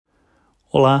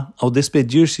Olá, ao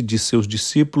despedir-se de seus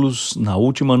discípulos na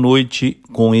última noite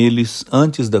com eles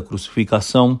antes da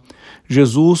crucificação,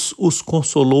 Jesus os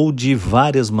consolou de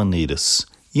várias maneiras.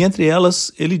 E entre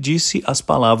elas, ele disse as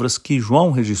palavras que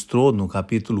João registrou no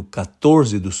capítulo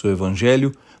 14 do seu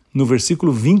evangelho, no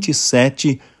versículo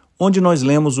 27, onde nós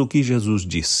lemos o que Jesus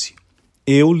disse: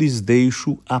 Eu lhes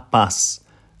deixo a paz.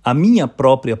 A minha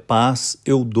própria paz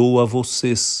eu dou a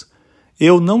vocês.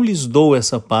 Eu não lhes dou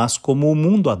essa paz como o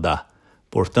mundo a dá.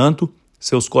 Portanto,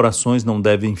 seus corações não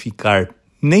devem ficar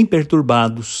nem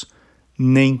perturbados,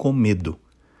 nem com medo.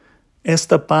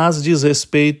 Esta paz diz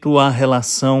respeito à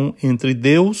relação entre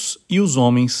Deus e os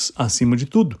homens acima de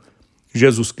tudo.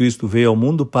 Jesus Cristo veio ao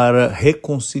mundo para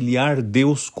reconciliar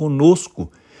Deus conosco,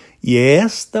 e é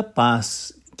esta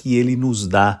paz que Ele nos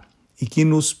dá e que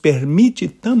nos permite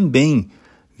também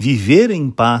viver em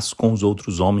paz com os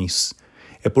outros homens.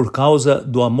 É por causa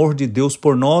do amor de Deus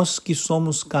por nós que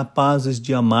somos capazes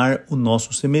de amar o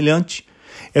nosso semelhante.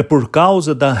 É por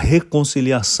causa da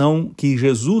reconciliação que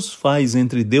Jesus faz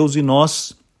entre Deus e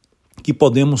nós que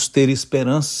podemos ter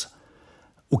esperança.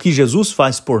 O que Jesus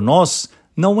faz por nós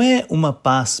não é uma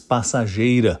paz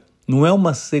passageira, não é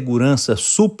uma segurança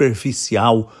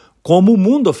superficial como o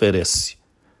mundo oferece.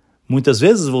 Muitas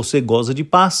vezes você goza de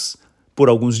paz por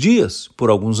alguns dias, por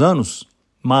alguns anos,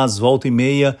 mas volta e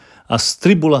meia as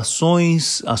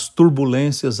tribulações, as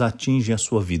turbulências atingem a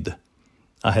sua vida.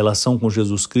 A relação com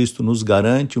Jesus Cristo nos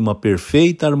garante uma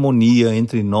perfeita harmonia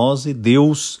entre nós e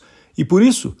Deus, e por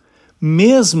isso,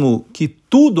 mesmo que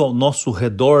tudo ao nosso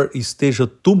redor esteja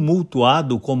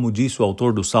tumultuado, como disse o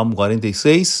autor do Salmo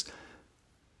 46,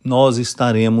 nós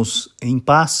estaremos em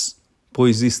paz,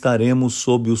 pois estaremos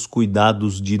sob os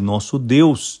cuidados de nosso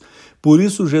Deus. Por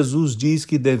isso Jesus diz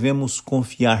que devemos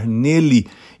confiar nele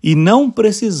e não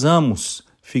precisamos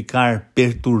ficar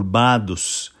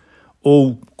perturbados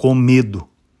ou com medo,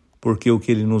 porque o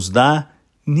que ele nos dá,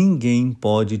 ninguém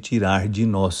pode tirar de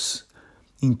nós.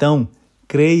 Então,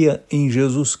 creia em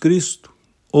Jesus Cristo,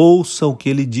 ouça o que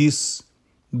ele diz,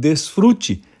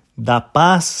 desfrute da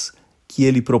paz que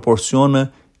ele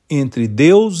proporciona entre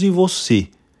Deus e você.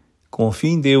 Confie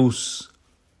em Deus,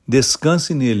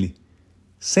 descanse nele,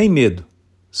 sem medo,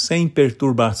 sem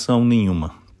perturbação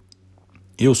nenhuma.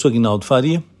 Eu sou Aguinaldo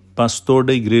Faria, pastor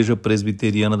da Igreja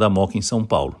Presbiteriana da Moca em São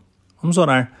Paulo. Vamos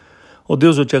orar. Ó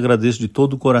Deus, eu te agradeço de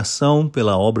todo o coração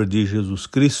pela obra de Jesus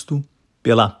Cristo,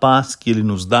 pela paz que Ele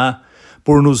nos dá,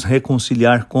 por nos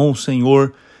reconciliar com o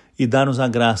Senhor e dar-nos a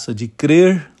graça de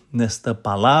crer nesta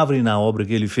palavra e na obra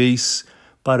que Ele fez,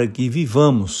 para que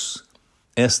vivamos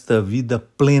esta vida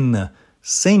plena,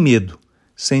 sem medo,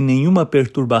 sem nenhuma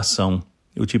perturbação.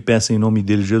 Eu te peço em nome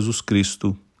dele, Jesus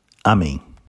Cristo. Amém.